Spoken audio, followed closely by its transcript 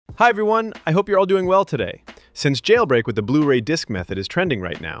Hi everyone, I hope you're all doing well today. Since Jailbreak with the Blu-ray disc method is trending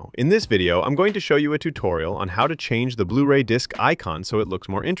right now, in this video I'm going to show you a tutorial on how to change the Blu-ray disc icon so it looks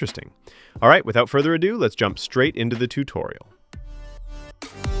more interesting. Alright, without further ado, let's jump straight into the tutorial.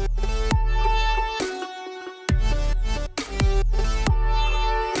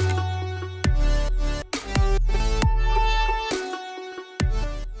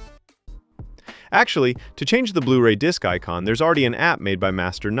 Actually, to change the Blu-ray disc icon, there's already an app made by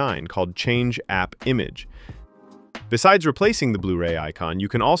Master 9 called Change App Image. Besides replacing the Blu-ray icon, you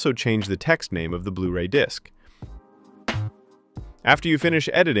can also change the text name of the Blu-ray disc. After you finish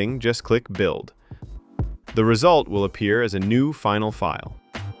editing, just click Build. The result will appear as a new final file.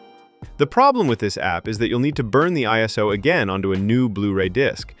 The problem with this app is that you'll need to burn the ISO again onto a new Blu-ray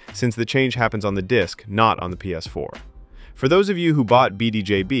disc, since the change happens on the disc, not on the PS4. For those of you who bought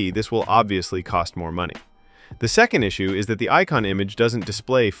bdjb, this will obviously cost more money. The second issue is that the icon image doesn't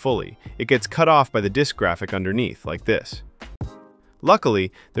display fully. It gets cut off by the disc graphic underneath, like this.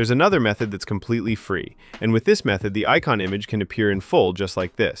 Luckily, there's another method that's completely free, and with this method the icon image can appear in full just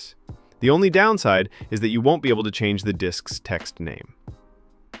like this. The only downside is that you won't be able to change the disc's text name.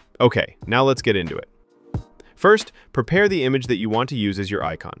 Okay, now let's get into it. First, prepare the image that you want to use as your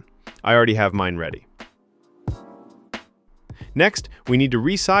icon. I already have mine ready. Next, we need to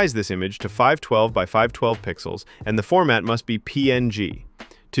resize this image to 512 by 512 pixels, and the format must be PNG.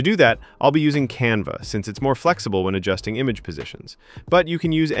 To do that, I'll be using Canva, since it's more flexible when adjusting image positions. But you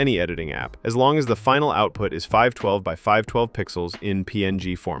can use any editing app, as long as the final output is 512 by 512 pixels in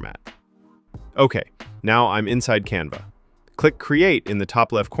PNG format. Okay, now I'm inside Canva. Click Create in the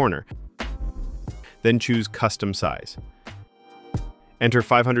top left corner, then choose Custom Size. Enter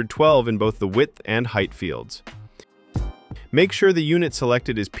 512 in both the width and height fields. Make sure the unit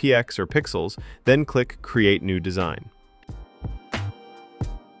selected is px or pixels, then click Create New Design.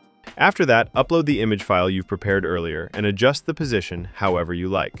 After that, upload the image file you've prepared earlier and adjust the position however you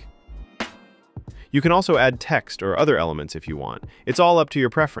like. You can also add text or other elements if you want. It's all up to your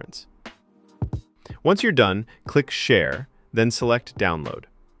preference. Once you're done, click Share, then select Download.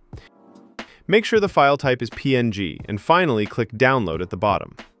 Make sure the file type is PNG, and finally click Download at the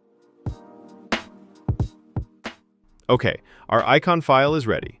bottom. Okay, our icon file is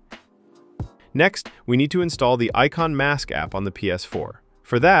ready. Next, we need to install the Icon Mask app on the PS4.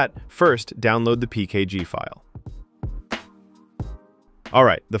 For that, first download the PKG file.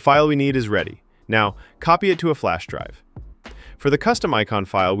 Alright, the file we need is ready. Now, copy it to a flash drive. For the custom icon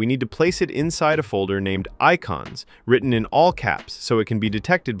file, we need to place it inside a folder named Icons, written in all caps so it can be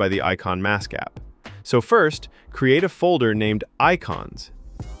detected by the Icon Mask app. So first, create a folder named Icons.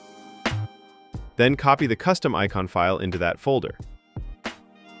 Then copy the custom icon file into that folder.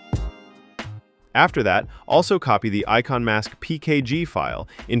 After that, also copy the Icon Mask PKG file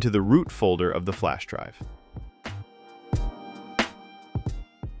into the root folder of the flash drive.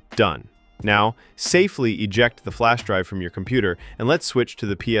 Done. Now, safely eject the flash drive from your computer and let's switch to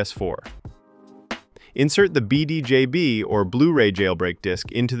the PS4. Insert the bdjb or Blu-ray jailbreak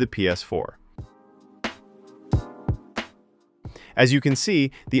disc into the PS4. As you can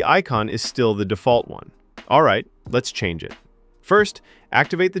see, the icon is still the default one. Alright, let's change it. First,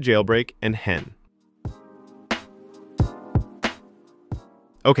 activate the jailbreak and hen.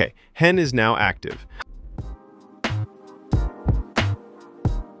 Okay, hen is now active.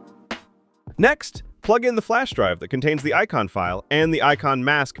 Next, plug in the flash drive that contains the icon file and the Icon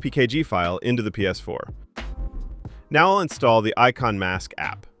Mask PKG file into the PS4. Now I'll install the Icon Mask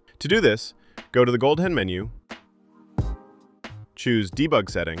app. To do this, go to the gold hen menu, choose Debug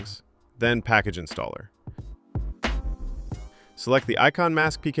Settings, then Package Installer. Select the Icon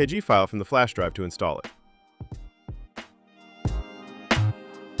Mask PKG file from the flash drive to install it.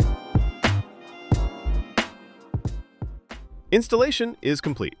 Installation is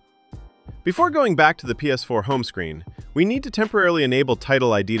complete. Before going back to the PS4 home screen, we need to temporarily enable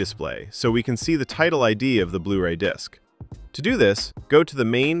Title ID display so we can see the title ID of the Blu-ray disc. To do this, go to the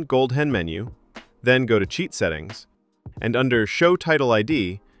main gold hen menu, then go to Cheat Settings, and under Show Title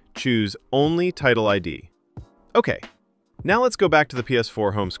ID, choose Only Title ID. Okay, now let's go back to the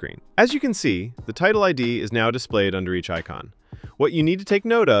PS4 home screen. As you can see, the title ID is now displayed under each icon. What you need to take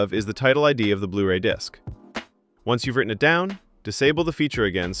note of is the title ID of the Blu-ray disc. Once you've written it down, disable the feature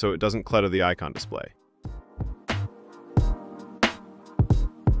again so it doesn't clutter the icon display.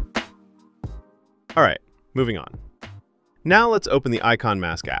 Alright, moving on. Now let's open the Icon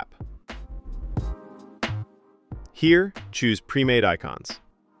Mask app. Here, choose Pre-made Icons.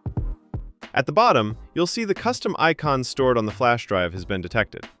 At the bottom, you'll see the custom icons stored on the flash drive has been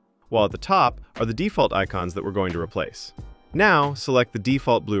detected, while at the top are the default icons that we're going to replace. Now, select the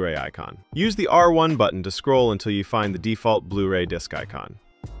default Blu-ray icon. Use the R1 button to scroll until you find the default Blu-ray disc icon.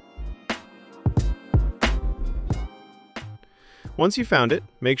 Once you found it,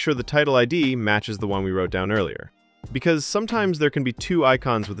 make sure the title ID matches the one we wrote down earlier, because sometimes there can be two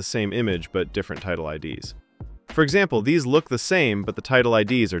icons with the same image but different title IDs. For example, these look the same, but the title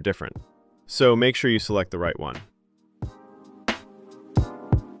IDs are different. So make sure you select the right one.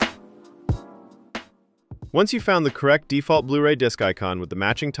 Once you've found the correct default Blu-ray disc icon with the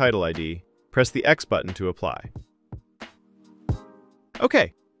matching title ID, press the X button to apply.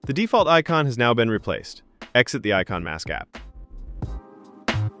 Okay, the default icon has now been replaced. Exit the Icon Mask app.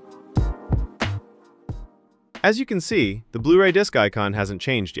 As you can see, the Blu-ray disc icon hasn't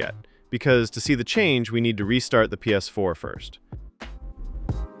changed yet, because to see the change, we need to restart the PS4 first.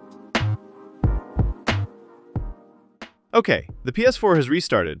 Okay, the PS4 has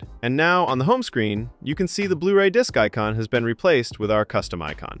restarted, and now on the home screen, you can see the Blu-ray disc icon has been replaced with our custom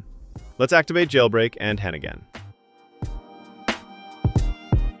icon. Let's activate Jailbreak and hen again.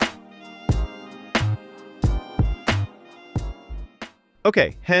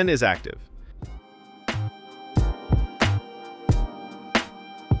 Okay, hen is active.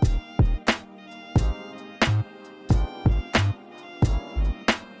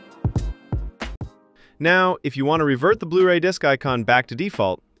 Now, if you want to revert the Blu-ray disc icon back to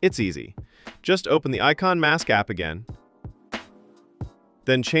default, it's easy. Just open the Icon Mask app again,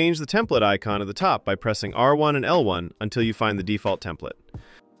 then change the template icon at the top by pressing R1 and L1 until you find the default template.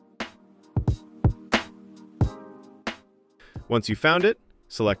 Once you've found it,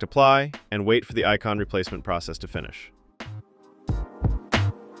 select Apply and wait for the icon replacement process to finish.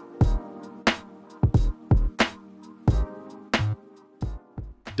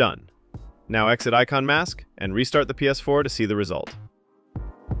 Done. Now exit Icon Mask and restart the PS4 to see the result.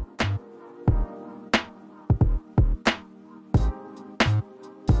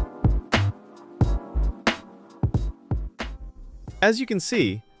 As you can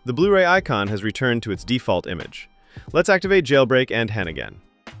see, the Blu-ray icon has returned to its default image. Let's activate Jailbreak and hen again.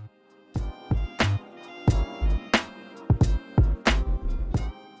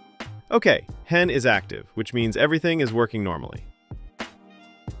 Okay, hen is active, which means everything is working normally.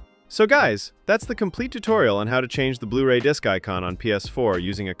 So guys, that's the complete tutorial on how to change the Blu-ray disc icon on PS4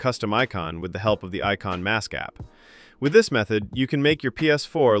 using a custom icon with the help of the Icon Mask app. With this method, you can make your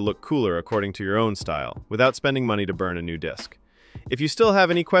PS4 look cooler according to your own style, without spending money to burn a new disc. If you still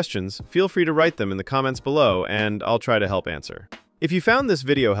have any questions, feel free to write them in the comments below and I'll try to help answer. If you found this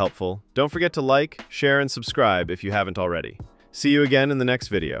video helpful, don't forget to like, share, and subscribe if you haven't already. See you again in the next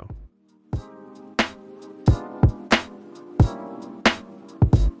video.